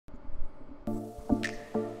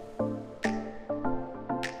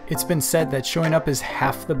It's been said that showing up is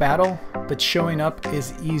half the battle, but showing up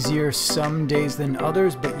is easier some days than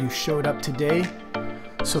others, but you showed up today,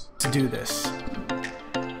 so let's do this.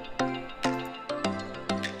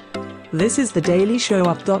 This is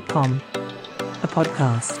theDailyShowUp.com, a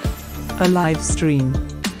podcast, a live stream,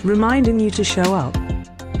 reminding you to show up,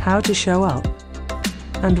 how to show up,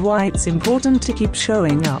 and why it's important to keep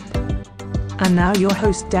showing up. And now your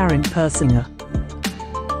host, Darren Persinger.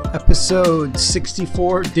 Episode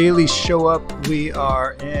 64, Daily Show Up. We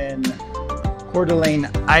are in Coeur d'Alene,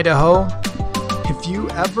 Idaho. If you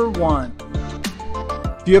ever want,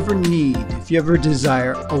 if you ever need, if you ever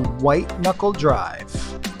desire a white knuckle drive,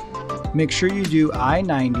 make sure you do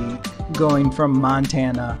I-90 going from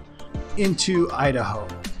Montana into Idaho.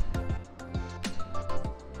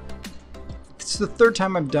 It's the third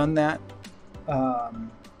time I've done that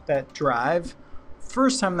drive.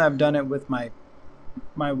 First time that I've done it with my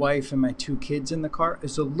wife and my two kids in the car.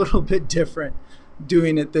 Is a little bit different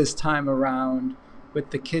doing it this time around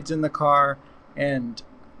with the kids in the car, and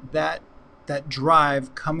that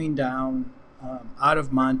drive coming down out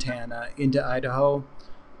of Montana into Idaho,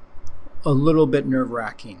 a little bit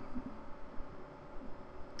nerve-wracking.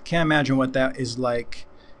 Can't imagine what that is like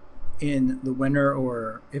in the winter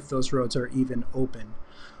or if those roads are even open.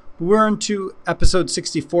 We're into episode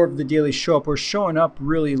 64 of the Daily Show Up. We're showing up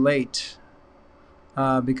really late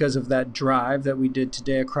because of that drive that we did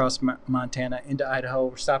today across Montana into Idaho.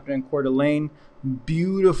 We're stopping in Coeur d'Alene.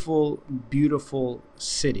 Beautiful, beautiful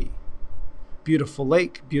city. Beautiful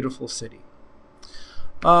lake, beautiful city.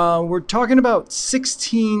 We're talking about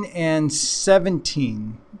 16 and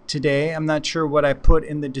 17 today. I'm not sure what I put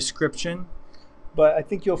in the description, but I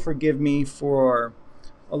think you'll forgive me for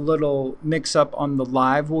a little mix-up on the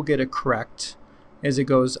live. We'll get it correct as it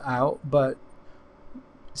goes out, but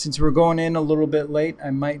since we're going in a little bit late, I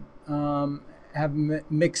might have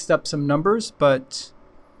mixed up some numbers, but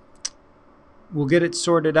we'll get it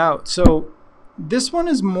sorted out. So this one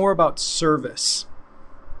is more about service.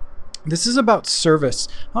 This is about service.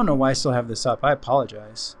 I don't know why I still have this up. I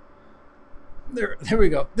apologize. There we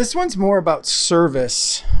go. This one's more about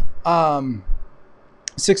service.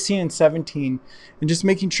 16 and 17, and just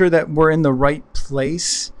making sure that we're in the right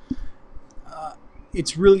place.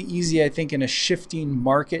 It's really easy, I think, in a shifting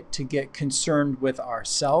market to get concerned with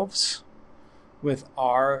ourselves, with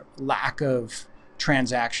our lack of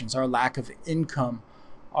transactions, our lack of income,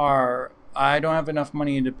 I don't have enough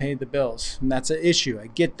money to pay the bills. And that's an issue. I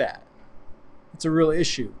get that. It's a real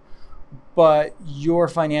issue. But your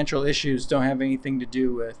financial issues don't have anything to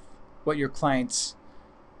do with what your client's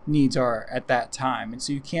needs are at that time. And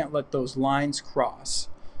so you can't let those lines cross.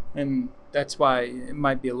 And that's why it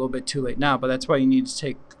might be a little bit too late now, but that's why you need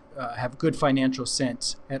to have good financial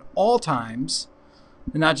sense at all times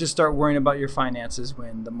and not just start worrying about your finances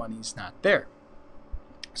when the money's not there.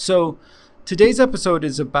 So today's episode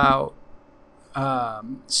is about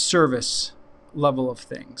service level of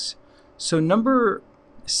things. So number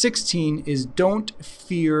 16 is don't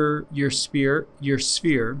fear your sphere.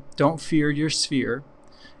 Don't fear your sphere,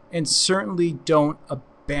 and certainly don't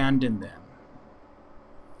abandon them.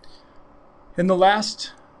 In the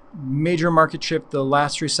last major market shift, the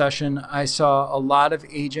last recession, I saw a lot of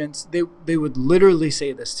agents, they would literally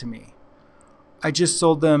say this to me. I just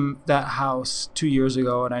sold them that house 2 years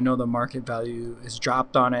ago, and I know the market value is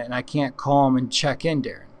dropped on it, and I can't call them and check in,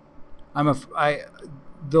 Darren.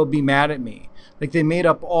 They'll be mad at me. Like, they made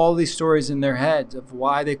up all these stories in their heads of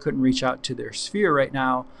why they couldn't reach out to their sphere right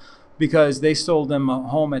now, because they sold them a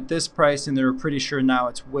home at this price, and they were pretty sure now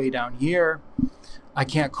it's way down here. I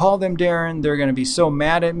can't call them, Darren. They're going to be so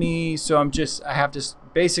mad at me. So I have to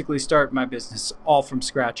basically start my business all from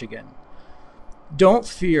scratch again. Don't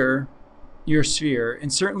fear your sphere,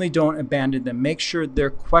 and certainly don't abandon them. Make sure their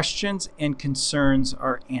questions and concerns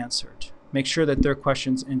are answered. Make sure that their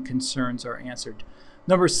questions and concerns are answered.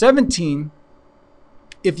 Number 17,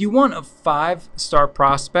 if you want a 5-star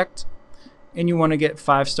prospect and you want to get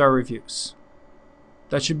 5-star reviews,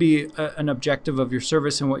 that should be an objective of your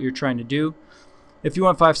service and what you're trying to do. If you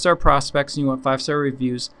want 5-star prospects and you want 5-star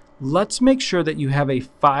reviews, let's make sure that you have a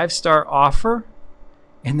 5-star offer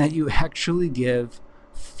and that you actually give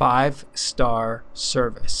 5-star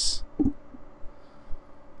service.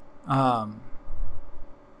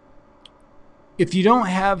 If you don't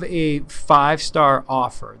have a 5-star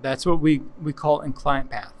offer, that's what we call in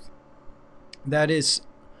Client Path. That is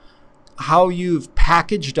how you've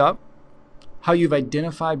packaged up, how you've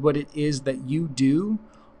identified what it is that you do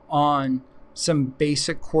on some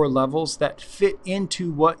basic core levels that fit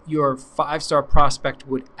into what your 5-star prospect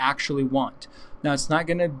would actually want. Now, it's not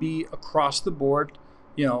going to be across the board,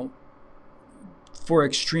 for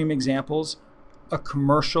extreme examples, a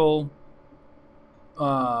commercial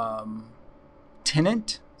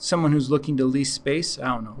tenant, someone who's looking to lease space. I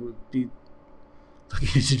don't know who would be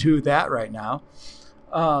looking to do that right now.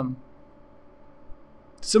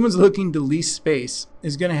 Someone's looking to lease space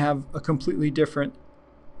is going to have a completely different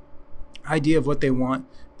idea of what they want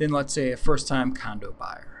than, let's say, a first-time condo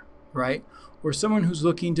buyer, right? Or someone who's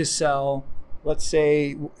looking to sell, let's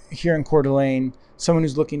say here in Coeur d'Alene, someone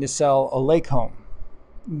who's looking to sell a lake home.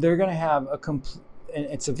 They're going to have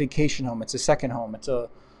it's a vacation home, it's a second home,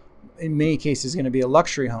 in many cases going to be a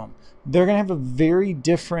luxury home. They're going to have a very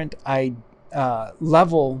different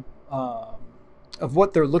level of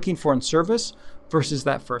what they're looking for in service versus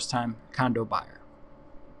that first-time condo buyer.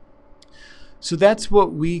 So that's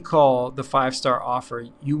what we call the 5-star offer.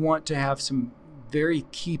 You want to have some very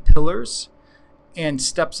key pillars and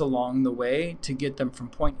steps along the way to get them from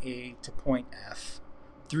point A to point F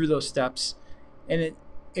through those steps. And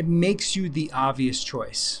it makes you the obvious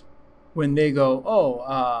choice. When they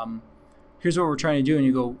go, here's what we're trying to do. And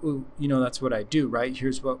you go, ooh, that's what I do, right?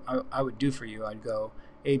 Here's what I would do for you. I'd go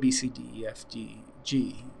A, B, C, D, E, F, D,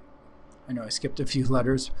 G. I know I skipped a few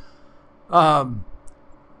letters. But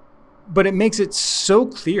it makes it so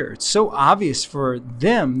clear. It's so obvious for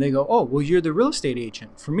them. They go, oh, well, you're the real estate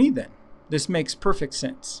agent. For me, then. This makes perfect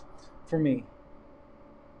sense for me.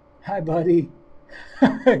 Hi, buddy.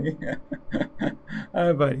 Hi,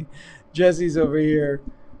 buddy. Jesse's over here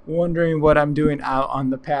wondering what I'm doing out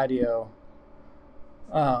on the patio.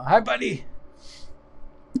 Hi, buddy.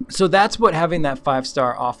 So that's what having that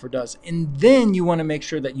 5-star offer does. And then you want to make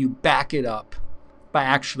sure that you back it up by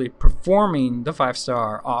actually performing the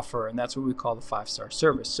 5-star offer. And that's what we call the 5-star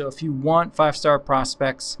service. So if you want 5-star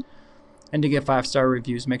prospects and to get 5-star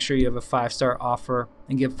reviews, make sure you have a 5-star offer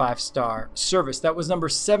and give 5-star service. That was number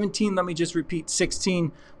 17. Let me just repeat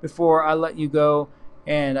 16 before I let you go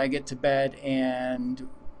and I get to bed and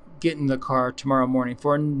get in the car tomorrow morning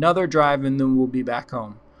for another drive, and then we'll be back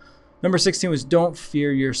home. Number 16 was don't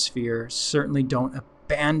fear your sphere. Certainly don't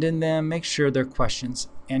abandon them. Make sure their questions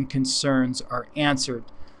and concerns are answered.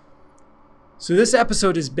 So this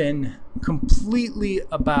episode has been completely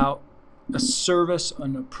about a service,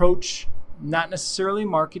 an approach, not necessarily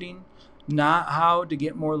marketing, not how to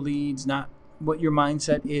get more leads, not what your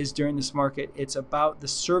mindset is during this market. It's about the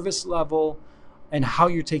service level and how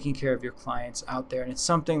you're taking care of your clients out there. And it's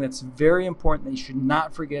something that's very important that you should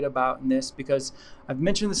not forget about in this, because I've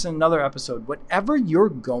mentioned this in another episode. Whatever you're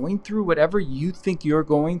going through, whatever you think you're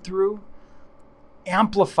going through,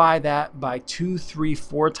 amplify that by 2, 3,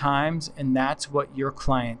 4 times, and that's what your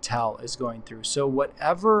clientele is going through. So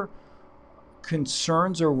whatever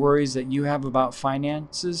concerns or worries that you have about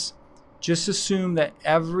finances, just assume that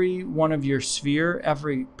every one of your sphere,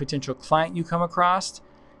 every potential client you come across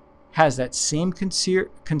has that same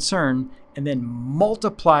concern, and then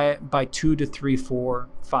multiply it by 2 to 3, 4,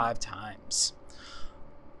 5 times.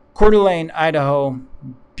 Coeur d'Alene, Idaho,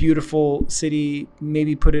 beautiful city.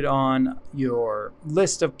 Maybe put it on your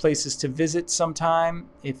list of places to visit sometime.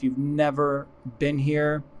 If you've never been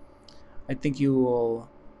here, I think you'll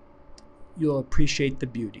appreciate the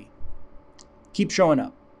beauty. Keep showing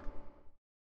up.